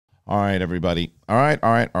All right, everybody. All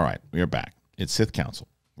right. We are back. It's Sith Council.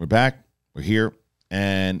 We're back. We're here.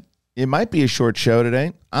 And it might be a short show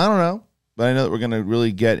today. I don't know. But I know that we're going to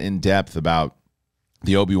really get in depth about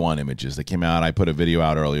the Obi-Wan images that came out. I put a video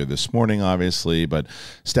out earlier this morning, obviously. But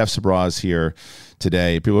Steph Sabra is here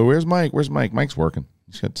today. People are, where's Mike? Where's Mike? Mike's working.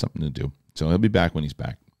 He's got something to do. So he'll be back when he's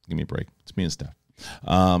back. Give me a break. It's me and Steph.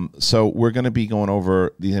 So we're going to be going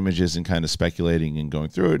over these images and kind of speculating and going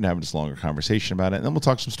through it and having this longer conversation about it. And then we'll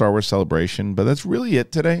talk some Star Wars Celebration. But that's really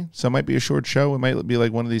it today. So it might be a short show. It might be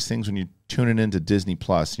like one of these things when you're tuning into Disney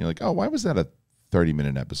Plus and you're like, oh, why was that a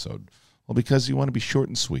 30-minute episode? Well, because you want to be short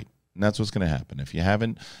and sweet. And that's what's going to happen. If you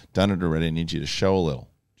haven't done it already, I need you to show a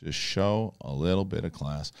little. Just show a little bit of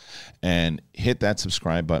class. And hit that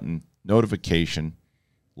subscribe button, notification,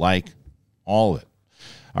 like, all of it.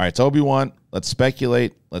 All right, it's Obi-Wan. Let's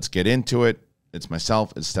speculate. Let's get into it. It's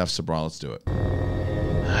myself. It's Steph Sabra. Let's do it.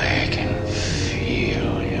 I can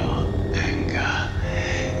feel your anger.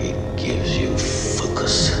 It gives you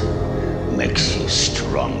focus, makes you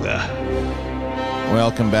stronger.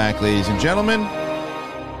 Welcome back, ladies and gentlemen.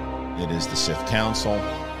 It is the Sith Council.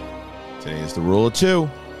 Today is the rule of two.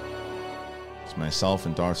 It's myself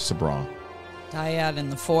and Darth Sabra. Dyad in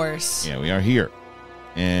the Force. Yeah, we are here.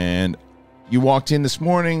 And you walked in this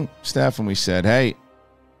morning, Steph, and we said, hey,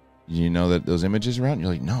 you know that those images are out? And you're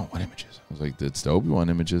like, no, what images? I was like, it's the Obi-Wan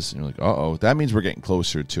images. And you're like, uh-oh. That means we're getting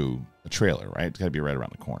closer to a trailer, right? It's got to be right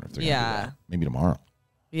around the corner. If they're gonna do that. Maybe tomorrow.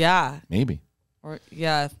 Yeah. Maybe. Or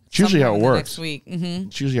yeah. It's usually how it works. Next week. Mm-hmm.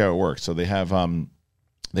 It's usually how it works. So they have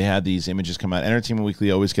they had these images come out. Entertainment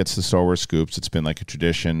Weekly always gets the Star Wars scoops. It's been like a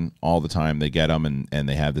tradition all the time. They get them, and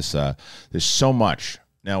they have this. There's so much.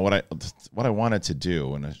 Now, what I wanted to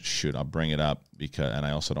do, and I'll bring it up and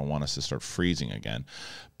I also don't want us to start freezing again,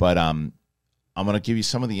 but I'm going to give you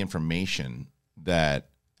some of the information that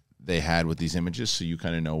they had with these images, so you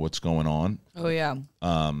kind of know what's going on. Oh yeah.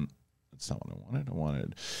 That's not what I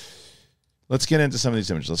wanted. Let's get into some of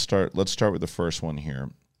these images. Let's start with the first one here,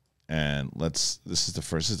 and this is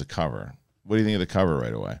the cover. What do you think of the cover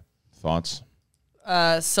right away? Thoughts?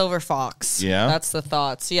 Silver Fox. Yeah, that's the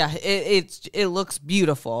thoughts. Yeah, it looks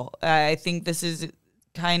beautiful. I think this is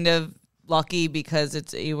kind of lucky because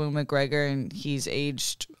it's Ewan McGregor and he's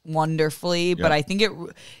aged wonderfully. Yeah. But I think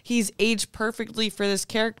he's aged perfectly for this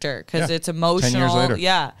character because it's emotional. 10 years later.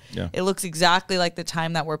 Yeah, it looks exactly like the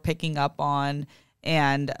time that we're picking up on.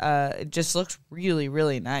 And it just looks really,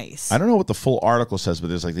 really nice. I don't know what the full article says, but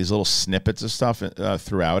there's like these little snippets of stuff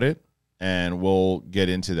throughout it, and we'll get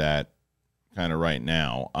into that kind of right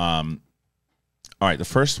now. All right, the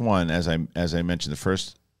first one, as I mentioned, the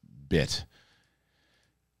first bit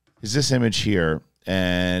is this image here,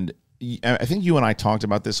 and I think you and I talked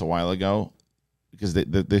about this a while ago because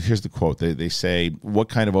here's the quote. They say, what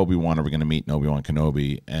kind of Obi-Wan are we going to meet in Obi-Wan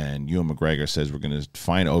Kenobi? And Ewan McGregor says we're going to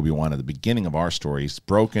find Obi-Wan at the beginning of our story. He's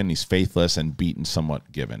broken, he's faithless, and beaten,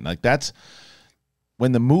 somewhat given. Like, that's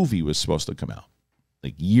when the movie was supposed to come out,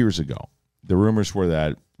 like years ago. The rumors were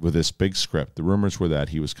that with this big script, the rumors were that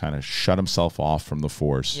he was kind of shut himself off from the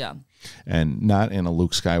Force. Yeah. And not in a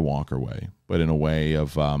Luke Skywalker way, but in a way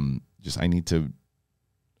of just I don't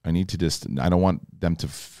want them to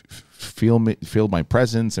feel my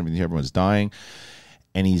presence. Everyone's dying,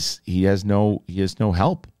 and he has no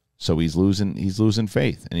help. So he's losing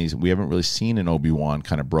faith, and we haven't really seen an Obi-Wan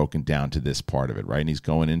kind of broken down to this part of it, right? And he's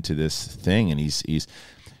going into this thing, and he's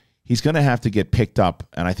going to have to get picked up,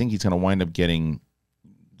 and I think he's going to wind up getting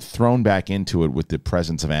thrown back into it with the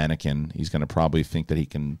presence of Anakin. He's going to probably think that he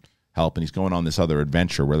can help, and he's going on this other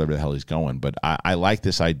adventure, wherever the hell he's going. But I like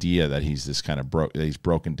this idea that he's this kind of he's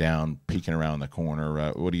broken down, peeking around the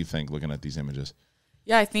corner. What do you think, looking at these images?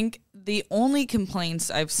 Yeah, I think the only complaints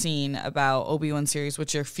I've seen about Obi-Wan series,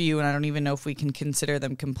 which are few, and I don't even know if we can consider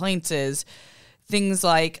them complaints, is things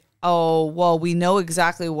like, oh, well, we know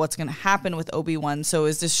exactly what's going to happen with Obi-Wan, so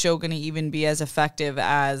is this show going to even be as effective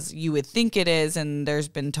as you would think it is? And there's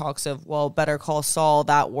been talks of, well, Better Call Saul,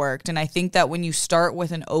 that worked. And I think that when you start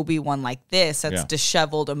with an Obi-Wan like this, that's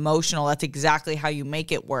disheveled, emotional, that's exactly how you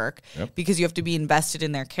make it work, because you have to be invested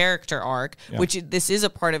in their character arc, which this is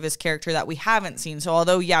a part of his character that we haven't seen. So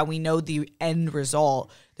although, we know the end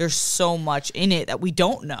result, there's so much in it that we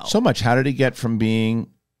don't know. So much. How did he get from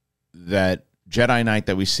being that Jedi Knight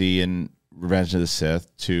that we see in Revenge of the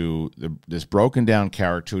Sith to this broken down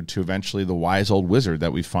character to eventually the wise old wizard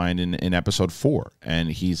that we find in episode 4? And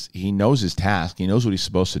he knows his task. He knows what he's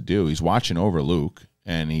supposed to do. He's watching over Luke,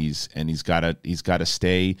 and he's got to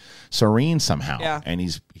stay serene somehow. Yeah. And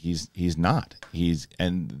he's not.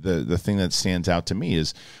 And the thing that stands out to me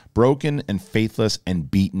is broken and faithless and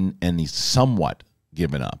beaten, and he's somewhat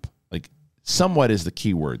given up. Like somewhat is the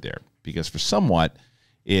key word there, because for somewhat,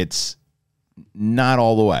 it's not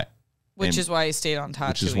all the way. Which is why he stayed on Tatooine.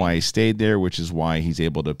 Which is why he stayed there, which is why he's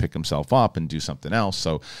able to pick himself up and do something else.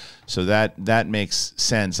 So that makes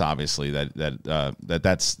sense, obviously,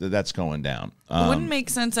 that's going down. It wouldn't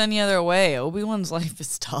make sense any other way. Obi-Wan's life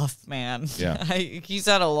is tough, man. Yeah. He's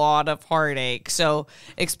had a lot of heartache. So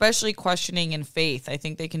especially questioning in faith, I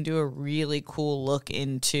think they can do a really cool look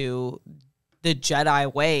into the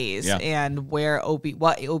Jedi ways and where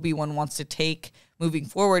what Obi-Wan wants to take moving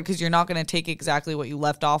forward, because you're not going to take exactly what you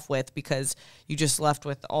left off with, because you just left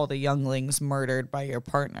with all the younglings murdered by your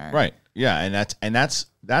partner. Right. Yeah, and that's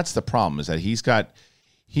the problem, is that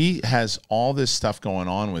he has all this stuff going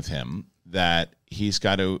on with him that he's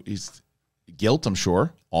guilt, I'm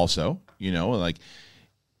sure, also, like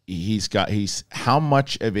he's how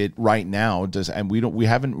much of it right now we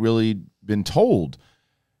haven't really been told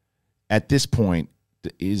at this point.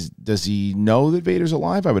 Does he know that Vader's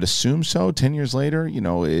alive? I would assume so. 10 years later, he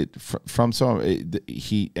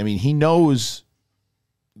knows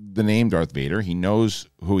the name Darth Vader. He knows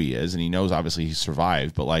who he is, and he knows obviously he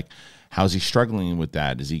survived. But like, how's he struggling with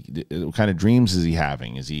that? What kind of dreams is he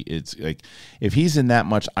having? It's like, if he's in that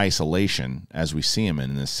much isolation as we see him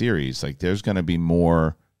in this series, like there's going to be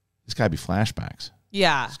more. There's got to be flashbacks.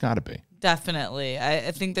 Yeah, it's got to be. Definitely.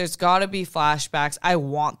 I think there's got to be flashbacks. I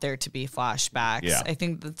want there to be flashbacks. Yeah. I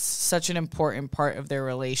think that's such an important part of their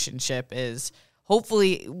relationship, is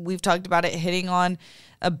hopefully, we've talked about it, hitting on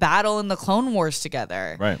a battle in the Clone Wars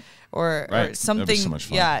together. Right. Or something. That'd be so much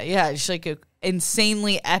fun. Yeah. Just like a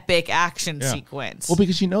insanely epic action sequence. Well,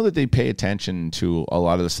 because that they pay attention to a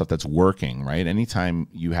lot of the stuff that's working, right? Anytime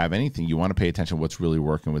you have anything, you want to pay attention to what's really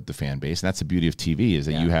working with the fan base, and that's the beauty of TV, is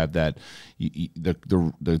that you have that. The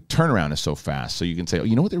turnaround is so fast, so you can say, oh,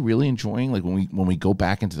 you know what they're really enjoying, like when we go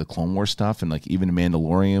back into the Clone Wars stuff, and like even in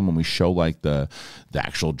Mandalorian, when we show like the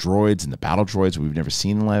actual droids and the battle droids we've never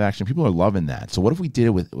seen in live action, people are loving that. So what if we did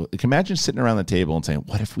it with? Like, imagine sitting around the table and saying,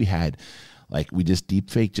 what if we had, like, we just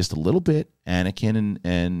deep fake just a little bit, Anakin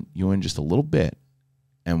and Ewan just a little bit,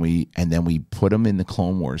 and then we put them in the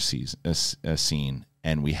Clone Wars scene,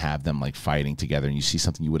 and we have them like fighting together, and you see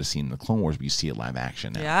something you would have seen in the Clone Wars, but you see it live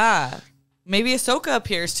action now. Yeah, maybe Ahsoka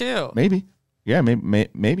appears too. Maybe, yeah,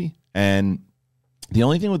 maybe. And the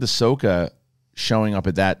only thing with Ahsoka showing up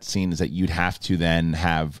at that scene is that you'd have to then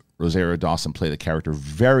have Rosario Dawson play the character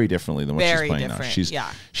very differently than what she's playing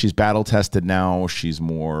now. She's battle tested now. She's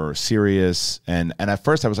more serious. And at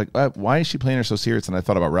first I was like, why is she playing her so serious? And I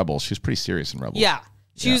thought about Rebels. She was pretty serious in Rebels. Yeah.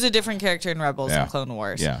 She was a different character in Rebels and Clone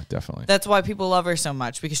Wars. Yeah, definitely. That's why people love her so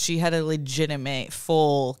much, because she had a legitimate,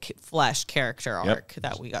 full flesh character arc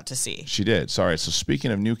that we got to see. She did. Sorry. So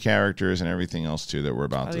speaking of new characters and everything else too that we're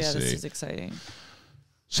about to see. This is exciting.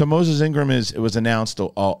 So Moses Ingram it was announced a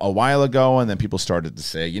while ago, and then people started to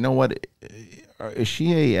say, you know what, is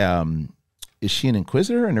she an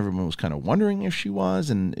Inquisitor? And everyone was kind of wondering if she was,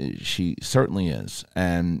 and she certainly is.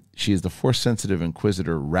 And she is the Force-sensitive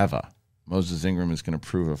Inquisitor Reva. Moses Ingram is going to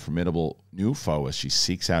prove a formidable new foe as she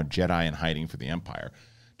seeks out Jedi in hiding for the Empire.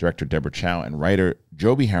 Director Deborah Chow and writer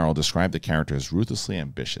Joby Harrell described the character as ruthlessly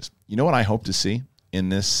ambitious. You know what I hope to see in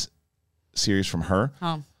this series from her?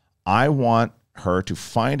 I want her to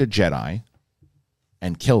find a Jedi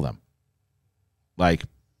and kill them, like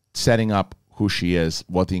setting up who she is,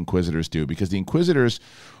 what the Inquisitors do, because the Inquisitors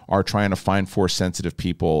are trying to find Force-sensitive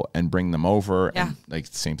people and bring them over, and like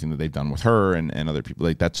the same thing that they've done with her and other people.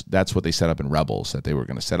 Like that's what they set up in Rebels, that they were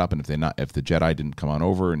going to set up, and if the Jedi didn't come on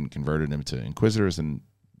over and converted them to Inquisitors, then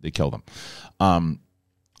they kill them.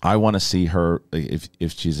 I want to see her,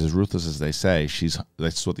 if she's as ruthless as they say.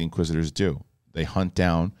 That's what the Inquisitors do. They hunt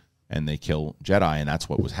down and they kill Jedi, and that's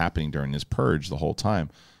what was happening during this purge the whole time.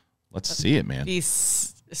 Let's see it, man.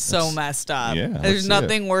 He's so messed up. Yeah, there's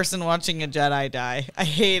nothing worse than watching a Jedi die. I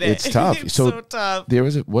hate it. It's tough. It's so tough. There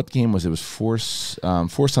was what game was it? It was Force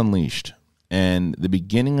Unleashed, and the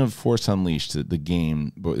beginning of Force Unleashed, the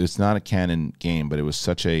game. But it's not a canon game, but it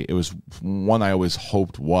was one I always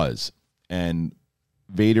hoped was. And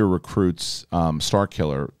Vader recruits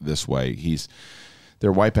Starkiller this way.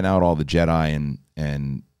 They're wiping out all the Jedi,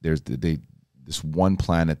 and there's this one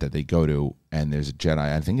planet that they go to, and there's a Jedi.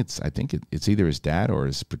 I think it's either his dad or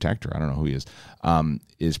his protector. I don't know who he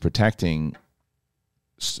is protecting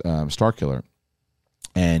Starkiller,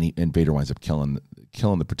 and Vader winds up killing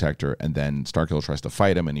the protector, and then Starkiller tries to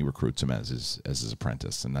fight him, and he recruits him as his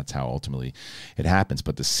apprentice, and that's how ultimately it happens.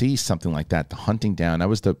 But to see something like that, the hunting down, that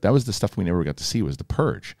was the stuff we never got to see, was the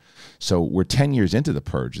purge. So we're 10 years into the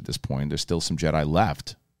purge at this point. There's still some Jedi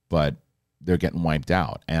left, but they're getting wiped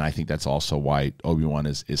out. And I think that's also why Obi-Wan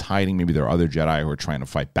is hiding. Maybe there are other Jedi who are trying to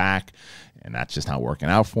fight back, and that's just not working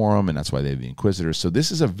out for them, and that's why they have the Inquisitors. So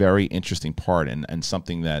this is a very interesting part, and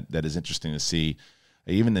something that is interesting to see,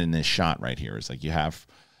 even in this shot right here. Is like you have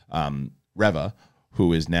Reva,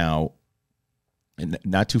 who is now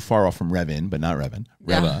not too far off from Revan, but not Revan.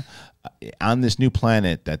 Reva on this new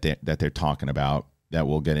planet that they're talking about, that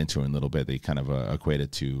we'll get into in a little bit. They kind of equate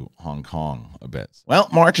it to Hong Kong a bit. Well,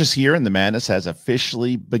 March is here and the madness has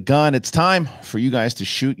officially begun. It's time for you guys to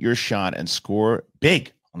shoot your shot and score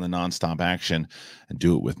big on the nonstop action, and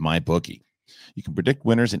do it with MyBookie. You can predict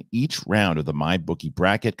winners in each round of the MyBookie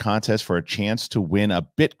bracket contest for a chance to win a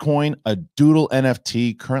Bitcoin, a Doodle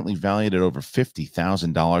NFT currently valued at over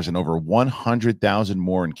 $50,000, and over $100,000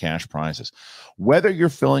 more in cash prizes. Whether you're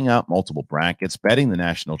filling out multiple brackets, betting the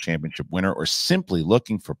national championship winner, or simply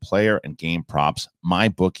looking for player and game props,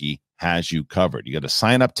 MyBookie has you covered. You got to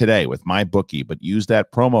sign up today with MyBookie, but use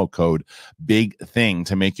that promo code BIGTHING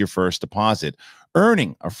to make your first deposit,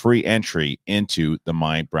 earning a free entry into the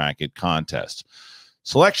My Bracket contest.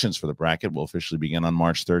 Selections for the bracket will officially begin on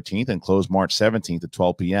March 13th and close March 17th at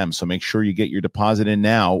 12 p.m. So make sure you get your deposit in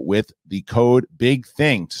now with the code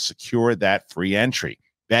BIGTHING to secure that free entry.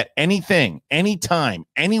 Bet anything, anytime,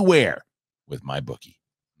 anywhere with MyBookie.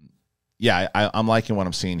 Yeah, I'm liking what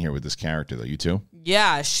I'm seeing here with this character, though. You too?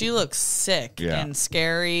 Yeah, she looks sick and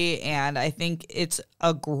scary, and I think it's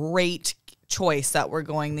a great choice that we're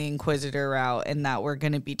going the Inquisitor route and that we're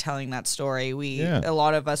going to be telling that story. A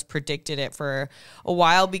lot of us predicted it for a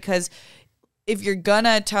while, because if you're going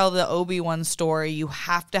to tell the Obi-Wan story, you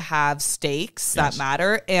have to have stakes that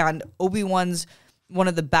matter, and Obi-Wan's one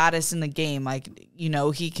of the baddest in the game. Like, you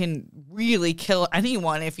know, he can really kill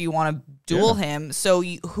anyone if you want to duel him. So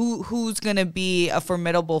who's going to be a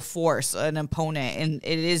formidable force, an opponent? And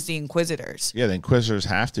it is the Inquisitors. Yeah, the Inquisitors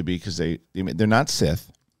have to be, because they're not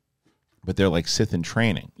Sith, but they're like Sith in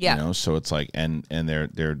training. Yeah, you know, so it's like, and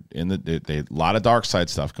they're in they a lot of dark side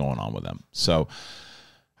stuff going on with them. So, all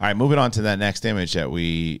right, moving on to that next image that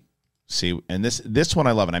we see, and this one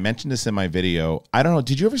I love, and I mentioned this in my video. I don't know,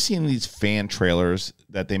 did you ever see any of these fan trailers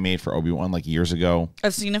that they made for Obi-Wan like years ago?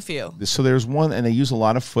 I've seen a few. So there's one, and they use a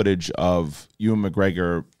lot of footage of Ewan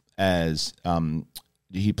McGregor as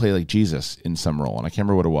he played like Jesus in some role, and I can't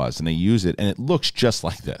remember what it was, and they use it, and it looks just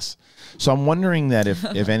like this. So I'm wondering that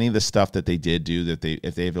if any of the stuff that they did do, that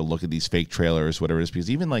if they have a look at these fake trailers, whatever it is,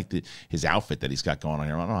 because even like his outfit that he's got going on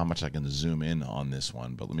here, I don't know how much I can zoom in on this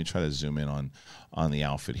one, but let me try to zoom in on the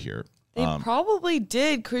outfit here. They probably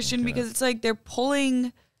did, Christian, because it's like they're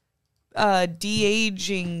pulling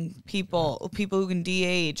de-aging people who can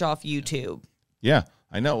de-age off YouTube. Yeah,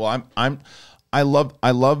 I know. Well, I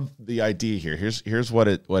love the idea here. Here's what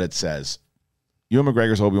it says. Ewan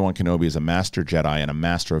McGregor's Obi-Wan Kenobi is a master Jedi and a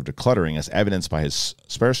master of decluttering, as evidenced by his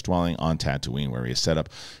sparse dwelling on Tatooine, where he has set up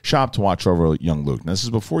shop to watch over young Luke. Now, this is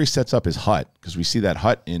before he sets up his hut, because we see that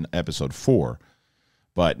hut in Episode 4.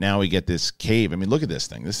 But now we get this cave. I mean, look at this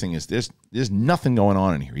thing. This thing is there's nothing going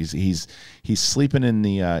on in here. He's sleeping in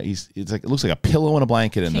the it's like, it looks like a pillow and a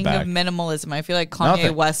blanket in the back. King of minimalism. I feel like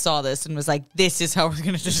Kanye West saw this and was like, "This is how we're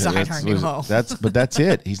going to design our new home." That's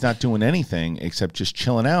it. He's not doing anything except just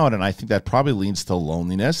chilling out, and I think that probably leads to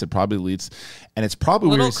loneliness. It probably leads, and it's probably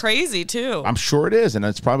a little crazy too. I'm sure it is, and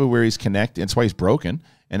that's probably where he's connected. It's why he's broken,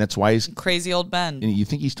 and it's why he's crazy old Ben. And you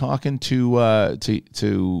think he's talking to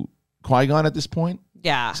Qui-Gon at this point?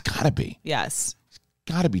 Yeah. It's got to be. Yes. He's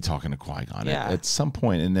got to be talking to Qui-Gon at some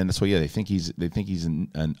point, and then that's why they think he's a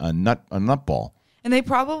nutball. And they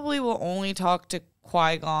probably will only talk to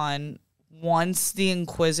Qui-Gon once the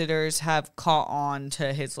Inquisitors have caught on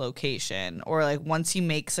to his location, or like once he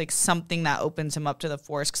makes like something that opens him up to the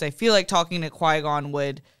Force, because I feel like talking to Qui-Gon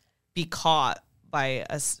would be caught by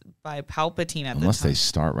Palpatine at unless the time. They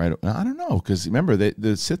start right. I don't know, because remember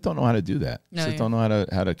the Sith don't know how to do that. No, Sith don't know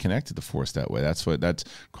how to connect to the Force that way. That's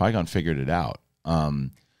Qui-Gon figured it out.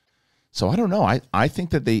 So I don't know. I think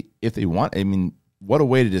that if they want, I mean, what a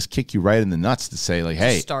way to just kick you right in the nuts to say like,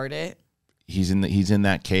 hey, start it. He's in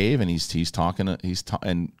that cave and he's talking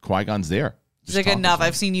and Qui-Gon's there. He's like, enough.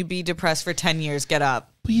 I've seen you be depressed for 10 years. Get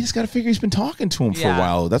up. But you just got to figure he's been talking to him for a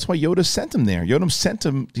while. That's why Yoda sent him there. Yoda sent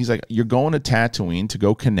him. He's like, you're going to Tatooine to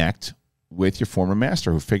go connect with your former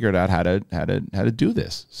master who figured out how to do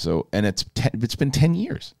this. So, and it's been 10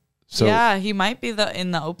 years. So yeah, he might be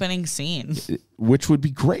in the opening scene, which would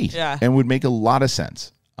be great. Yeah, and would make a lot of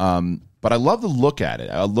sense. But I love the look at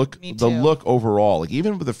it. The look overall, like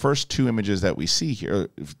even with the first two images that we see here,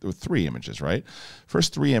 or three images, right?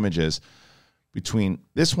 First three images between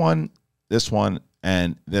this one,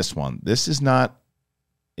 and this one. This does not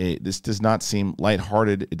seem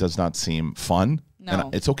lighthearted. It does not seem fun. No.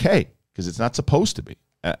 And it's okay because it's not supposed to be.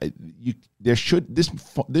 This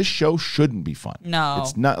show shouldn't be fun. No,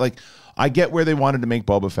 it's not. Like, I get where they wanted to make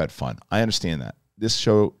Boba Fett fun. I understand that. This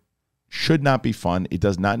show should not be fun. It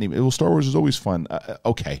does not need. Well, Star Wars is always fun.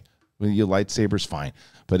 Okay, when your lightsabers, fine,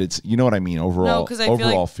 but it's, you know what I mean. Overall,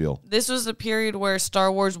 feel this was a period where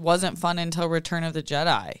Star Wars wasn't fun until Return of the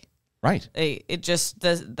Jedi. Right. It just,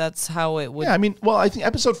 that's how it would. Yeah, I mean, well, I think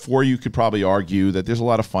episode 4, you could probably argue that there's a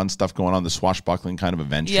lot of fun stuff going on, the swashbuckling kind of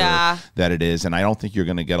adventure that it is. And I don't think you're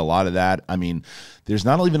going to get a lot of that. I mean, there's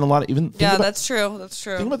not even a lot of, that's true. That's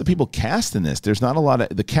true. Think about the people cast in this. There's not a lot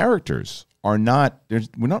of, the characters are not,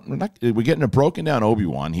 we're getting a broken down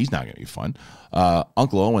Obi-Wan. He's not going to be fun.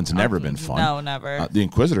 Uncle Owen's never been fun. No, never. The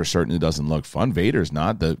Inquisitor certainly doesn't look fun. Vader's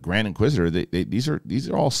not. The Grand Inquisitor, these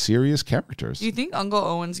are all serious characters. Do you think Uncle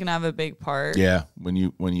Owen's going to have a big part? Yeah, when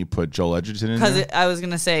you put Joel Edgerton in there? Because I was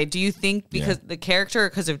going to say, do you think because the character or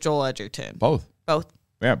because of Joel Edgerton? Both.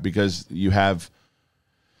 Yeah, because you have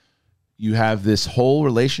this whole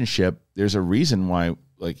relationship. There's a reason why,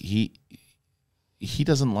 like, he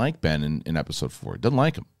doesn't like Ben in episode 4. Doesn't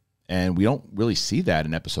like him. And we don't really see that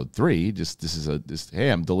in episode 3. Hey,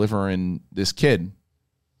 I'm delivering this kid.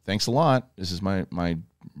 Thanks a lot. This is my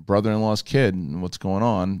brother-in-law's kid, and what's going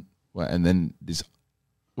on? And then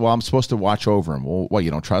I'm supposed to watch over him. Well, what,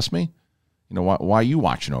 you don't trust me? You know, why are you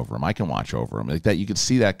watching over him? I can watch over him. Like that, you could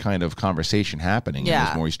see that kind of conversation happening.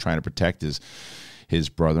 Yeah. And he's trying to protect his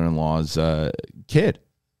brother-in-law's kid.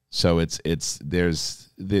 So there's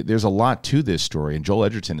a lot to this story, and Joel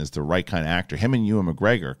Edgerton is the right kind of actor. Him and Ewan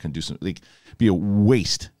McGregor can do be a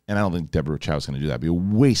waste, and I don't think Deborah Chow is going to do that. Be a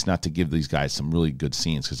waste not to give these guys some really good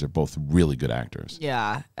scenes because they're both really good actors.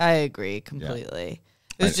 Yeah, I agree completely.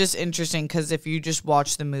 Yeah. It was just interesting because if you just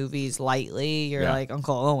watch the movies lightly, you're like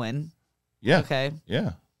Uncle Owen. Yeah. Okay.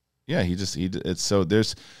 Yeah. Yeah, it's so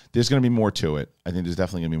there's going to be more to it. I think there's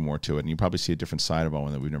definitely going to be more to it, and you probably see a different side of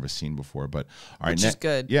Owen that we've never seen before. But all right, which is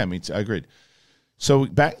good. Yeah, I mean, I agreed. So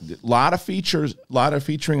a lot of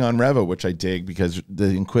featuring on Reva, which I dig because the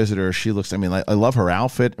Inquisitor, she looks. I mean, I love her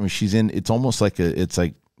outfit. I mean, she's in. It's almost like it's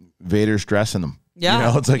like Vader's dressing them. Yeah, you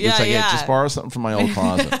know, it's like just borrow something from my old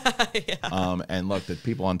closet. And look, the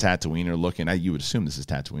people on Tatooine are looking. You would assume this is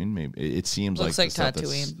Tatooine. Maybe it seems looks like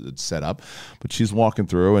Tatooine. It's set up, but she's walking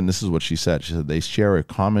through, and this is what she said. She said they share a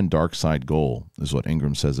common dark side goal. Is what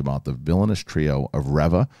Ingram says about the villainous trio of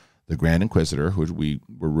Reva, the Grand Inquisitor, who we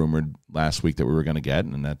were rumored last week that we were going to get,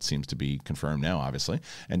 and that seems to be confirmed now, obviously,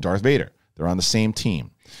 and Darth Vader. They're on the same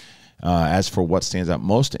team. As for what stands out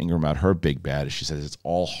most to Ingram about her big bad, she says it's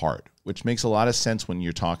all heart, which makes a lot of sense when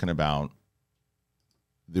you're talking about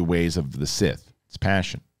the ways of the Sith. It's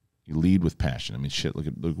passion. You lead with passion. I mean, shit, look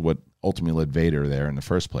at what ultimately led Vader there in the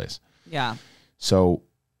first place. Yeah. So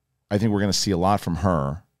I think we're going to see a lot from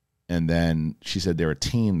her. And then she said they're a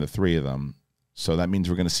team, the three of them. So that means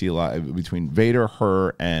we're going to see a lot between Vader,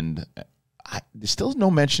 her, and there's still no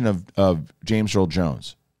mention of James Earl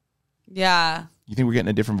Jones. Yeah. You think we're getting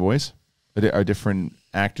a different voice? A different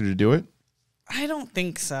actor to do it? I don't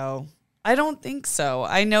think so.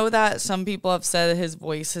 I know that some people have said his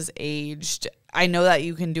voice has aged. I know that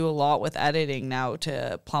you can do a lot with editing now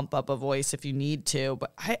to plump up a voice if you need to.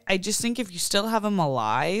 But I just think if you still have him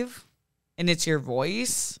alive and it's your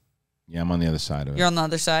voice. Yeah, I'm on the other side of it. You're on the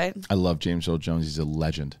other side? I love James Earl Jones. He's a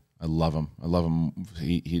legend. I love him.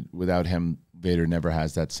 He without him, Vader never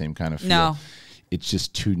has that same kind of feel. No. It's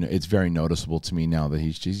just it's very noticeable to me now that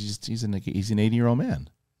he's an 80-year-old man,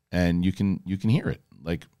 and you can hear it.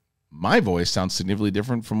 Like my voice sounds significantly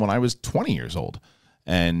different from when I was 20 years old,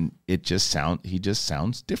 and he just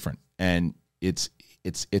sounds different. And it's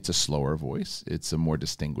a slower voice, it's a more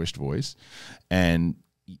distinguished voice, and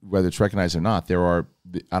whether it's recognized or not,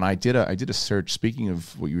 I did a search. Speaking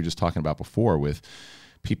of what you were just talking about before, with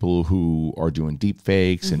people who are doing deep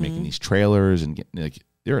fakes and making these trailers and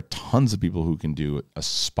there are tons of people who can do a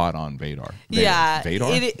spot-on Vader. Yeah, Vader?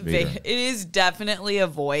 It is definitely a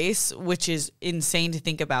voice, which is insane to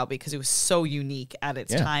think about because it was so unique at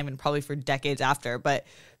its time and probably for decades after. But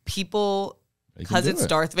people, because it's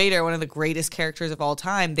Darth Vader, one of the greatest characters of all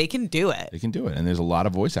time, they can do it. They can do it, and there's a lot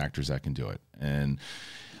of voice actors that can do it. And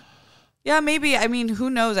yeah, maybe. I mean,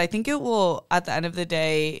 who knows? I think it will, at the end of the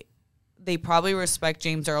day, they probably respect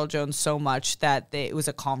James Earl Jones so much that it was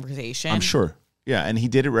a conversation. I'm sure. Yeah, and he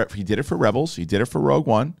did it. He did it for Rebels. He did it for Rogue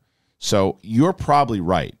One. So you're probably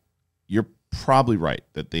right. You're probably right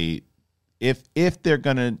that if they're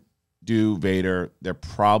gonna do Vader, they're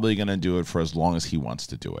probably gonna do it for as long as he wants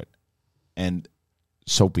to do it. And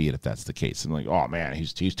so be it if that's the case. And like, oh man,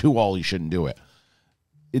 he's too old. He shouldn't do it.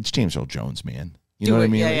 It's James Earl Jones, man. You know what I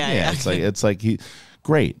mean? Yeah. It's like he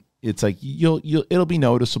great. it's like it'll be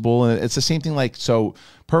noticeable, and it's the same thing. Like, so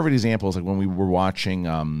perfect example is like when we were watching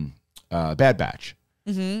Bad Batch.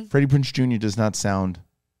 Mm-hmm. Freddie Prinze Jr. does not sound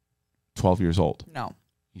 12 years old. No.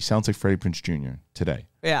 He sounds like Freddie Prinze Jr. today.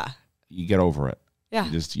 Yeah. You get over it. Yeah.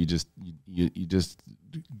 You just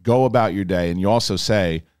go about your day, and you also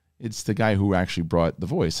say it's the guy who actually brought the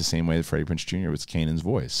voice the same way that Freddie Prinze Jr. was Kanan's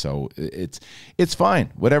voice. So it's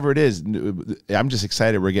fine, whatever it is. I'm just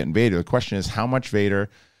excited we're getting Vader. The question is how much Vader,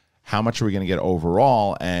 how much are we going to get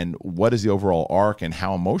overall, and what is the overall arc, and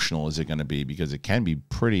how emotional is it going to be? Because it can be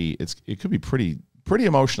pretty. It could be pretty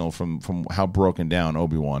emotional from how broken down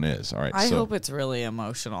Obi-Wan is. All right. I hope it's really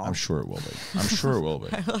emotional. I'm sure it will be. I'm sure it will be.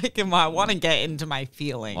 I like him. I want to get into my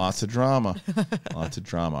feelings. Lots of drama. Lots of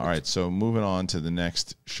drama. All right, so moving on to the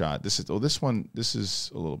next shot. This is a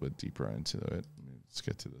little bit deeper into it. Let's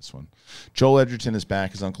get to this one. Joel Edgerton is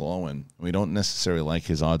back as Uncle Owen. We don't necessarily like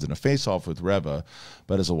his odds in a face-off with Reva,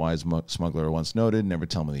 but as a wise smuggler once noted, never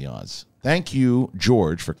tell me the odds. Thank you,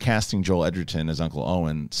 George, for casting Joel Edgerton as Uncle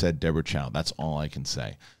Owen, said Deborah Chow. That's all I can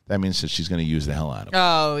say. That means that she's going to use the hell out of him.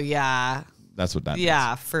 Oh, yeah. That's what that means.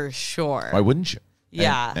 Yeah, for sure. Why wouldn't you?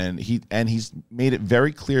 Yeah. And he's made it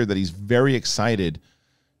very clear that he's very excited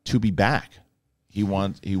to be back. He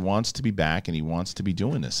wants to be back, and he wants to be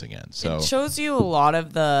doing this again. So it shows you a lot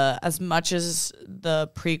of as much as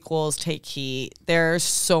the prequels take heat, there's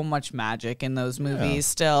so much magic in those movies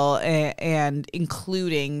still, and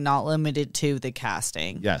including, not limited to, the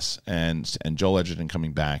casting. Yes, and Joel Edgerton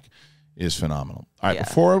coming back is phenomenal. All right,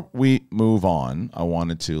 before we move on, I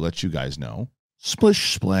wanted to let you guys know.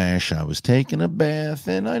 Splish splash, I was taking a bath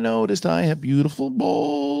and I noticed I have beautiful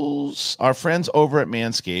balls. Our friends over at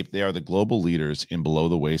Manscaped, they are the global leaders in below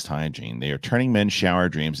the waist hygiene. They are turning men's shower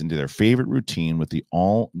dreams into their favorite routine with the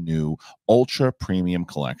all new Ultra Premium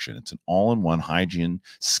Collection. It's an all-in-one hygiene,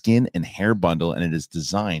 skin and hair bundle, and it is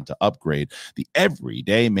designed to upgrade the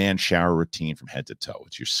everyday man shower routine from head to toe.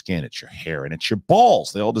 It's your skin, it's your hair, and it's your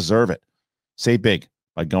balls. They all deserve it. Save big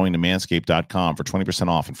by going to manscaped.com for 20%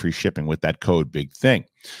 off and free shipping with that code BIGTHING.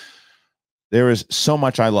 There is so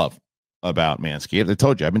much I love about Manscaped. I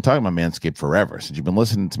told you, I've been talking about Manscaped forever, since you've been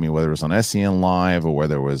listening to me, whether it was on SEN Live or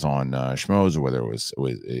whether it was on Schmoes or whether it was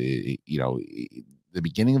the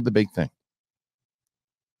beginning of the big thing.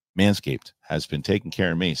 Manscaped has been taking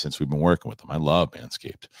care of me since we've been working with them. I love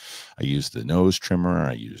Manscaped. I use the nose trimmer.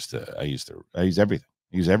 I use everything. I use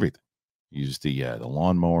everything. I use the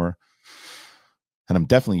lawnmower. And I'm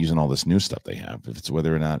definitely using all this new stuff they have. If it's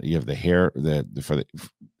whether or not you have the hair, the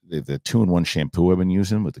 2-in-1 shampoo I've been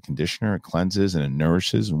using with the conditioner, it cleanses and it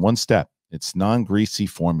nourishes in one step. It's non-greasy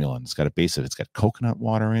formula. And it's got a base of it's got coconut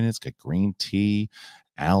water in it. It's got green tea,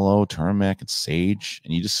 aloe, turmeric, and sage.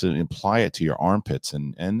 And you just apply it to your armpits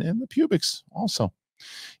and the pubics also.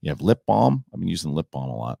 You have lip balm. I've been using lip balm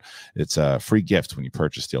a lot. It's a free gift when you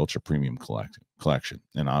purchase the Ultra Premium collection.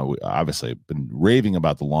 And I obviously have been raving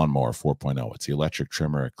about the Lawnmower 4.0. It's the electric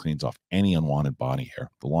trimmer. It cleans off any unwanted body hair.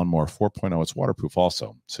 The Lawnmower 4.0, it's waterproof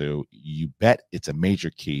also. So you bet it's a major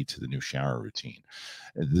key to the new shower routine.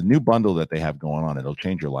 The new bundle that they have going on, it'll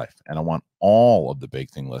change your life. And I want all of the Big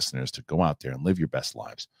Thing listeners to go out there and live your best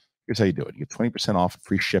lives. Here's how you do it. You get 20% off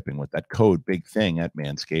free shipping with that code BIGTHING at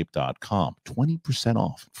manscaped.com. 20%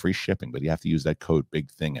 off free shipping, but you have to use that code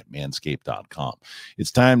BIGTHING at manscaped.com.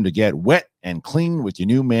 It's time to get wet and clean with your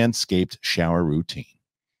new Manscaped shower routine.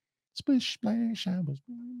 Splish, splash, I was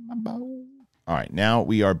my bowl. All right, now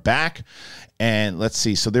we are back, and let's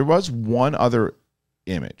see. So there was one other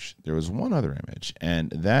image.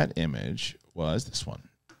 And that image was this one.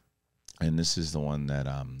 And this is the one that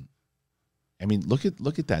I mean, look at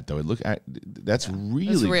that though. That's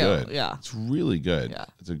really good. Yeah, it's really good. Yeah,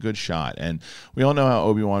 it's a good shot. And we all know how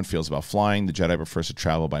Obi-Wan feels about flying. The Jedi prefers to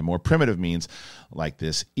travel by more primitive means, like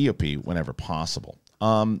this EOP, whenever possible.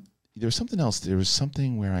 There was something else. There was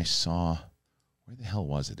something where I saw. Where the hell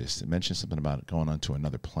was it? It mentioned something about going on to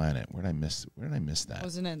another planet. Where did I miss that?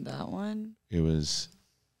 Wasn't it that one? It was.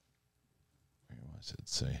 Where was it?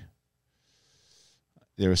 Let's see.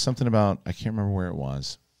 There was something about. I can't remember where it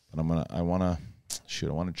was. But I want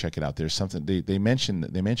to check it out. There's something they mentioned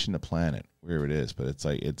the planet where it is, but it's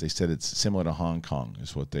like they said it's similar to Hong Kong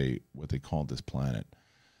is what they called this planet.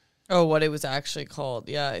 Oh, what it was actually called.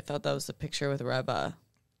 Yeah, I thought that was the picture with Reba.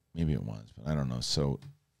 Maybe it was, but I don't know. So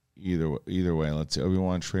either way, let's see.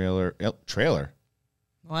 Obi-Wan trailer. Trailer.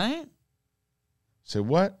 What? So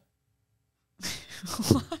what?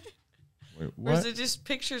 What? Wait, what? Or is it just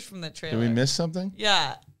pictures from the trailer? Did we miss something?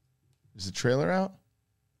 Yeah. Is the trailer out?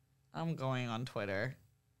 I'm going on Twitter.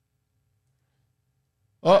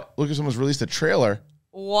 Oh, look at someone's released a trailer.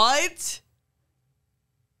 What?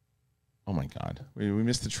 Oh my God. We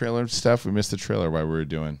missed the trailer stuff. We missed the trailer while we were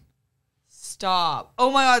doing. Stop. Oh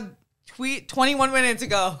my God. Tweet 21 minutes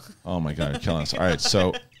ago. Oh my God. You're killing us. All right.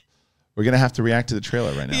 So we're going to have to react to the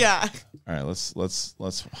trailer right now. Yeah. All right. Let's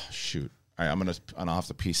shoot. All right. I'll have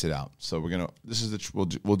to piece it out. So we're doing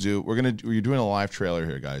a live trailer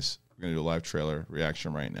here, guys. We're going to do a live trailer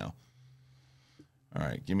reaction right now. All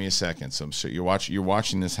right. Give me a second. So you're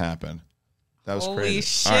watching this happen. That was Holy crazy.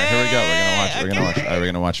 shit. All right, here we go. We're gonna watch. All right, we're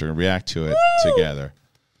gonna watch. We're gonna react to it together.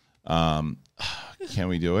 Can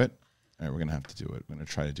we do it? All right, we're gonna have to do it. We're gonna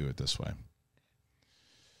try to do it this way.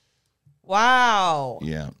 Wow.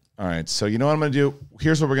 Yeah. All right. So you know what I'm gonna do?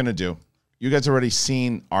 Here's what we're gonna do. You guys already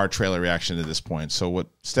seen our trailer reaction to this point. So what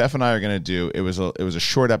Steph and I are gonna do? It was a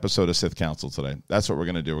short episode of Sith Council today. That's what we're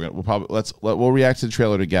gonna do. We'll react to the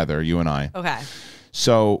trailer together, you and I. Okay.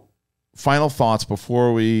 So. Final thoughts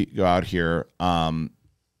before we go out here.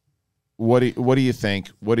 What do you think?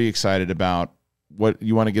 What are you excited about? What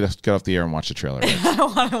you want to get off the air and watch the trailer? Right? I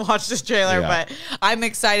don't want to watch this trailer, Yeah. but I'm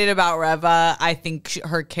excited about Reva. I think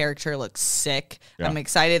her character looks sick. Yeah. I'm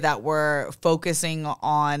excited that we're focusing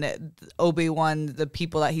on Obi-Wan, the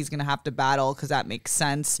people that he's going to have to battle, because that makes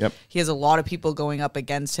sense. Yep. He has a lot of people going up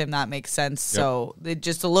against him. That makes sense. Yep. So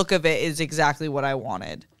just the look of it is exactly what I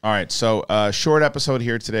wanted. All right, so short episode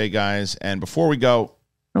here today, guys. And before we go,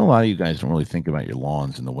 I know a lot of you guys don't really think about your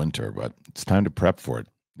lawns in the winter, but it's time to prep for it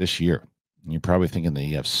this year. And you're probably thinking that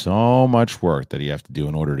you have so much work that you have to do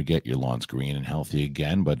in order to get your lawns green and healthy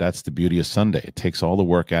again, but that's the beauty of Sunday. It takes all the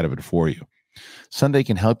work out of it for you. Sunday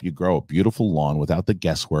can help you grow a beautiful lawn without the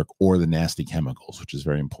guesswork or the nasty chemicals, which is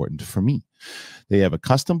very important for me. They have a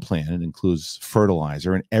custom plan. It includes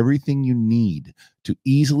fertilizer and everything you need to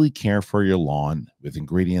easily care for your lawn with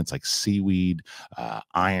ingredients like seaweed,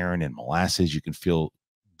 iron, and molasses. You can feel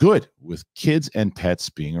good with kids and pets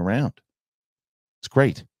being around. It's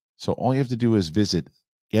great. So all you have to do is visit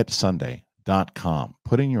getsunday.com,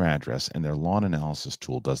 put in your address, and their lawn analysis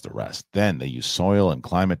tool does the rest. Then they use soil and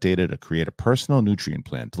climate data to create a personal nutrient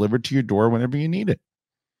plan delivered to your door whenever you need it.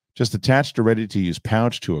 Just attach the ready-to-use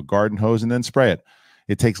pouch to a garden hose and then spray it.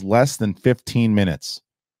 It takes less than 15 minutes.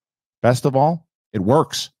 Best of all, it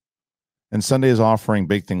works. And Sunday is offering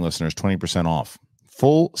Big Thing listeners 20% off.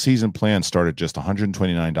 Full season plans start at just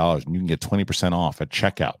 $129, and you can get 20% off at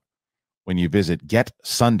checkout when you visit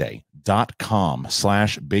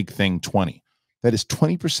getsunday.com/bigthing20. That is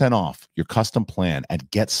 20% off your custom plan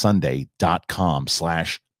at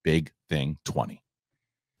getsunday.com/bigthing20.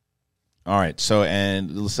 All right. So,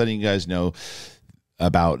 and letting you guys know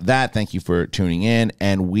about that. Thank you for tuning in,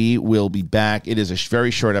 and we will be back. It is a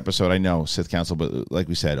very short episode. I know, Sith Council, but like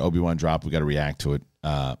we said, Obi-Wan dropped. We got to react to it.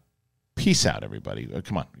 Peace out, everybody.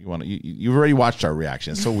 Come on. You've already watched our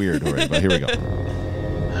reaction. It's so weird already, but here we go.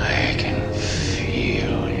 I can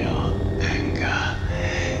feel your anger.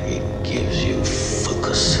 It gives you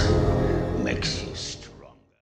focus.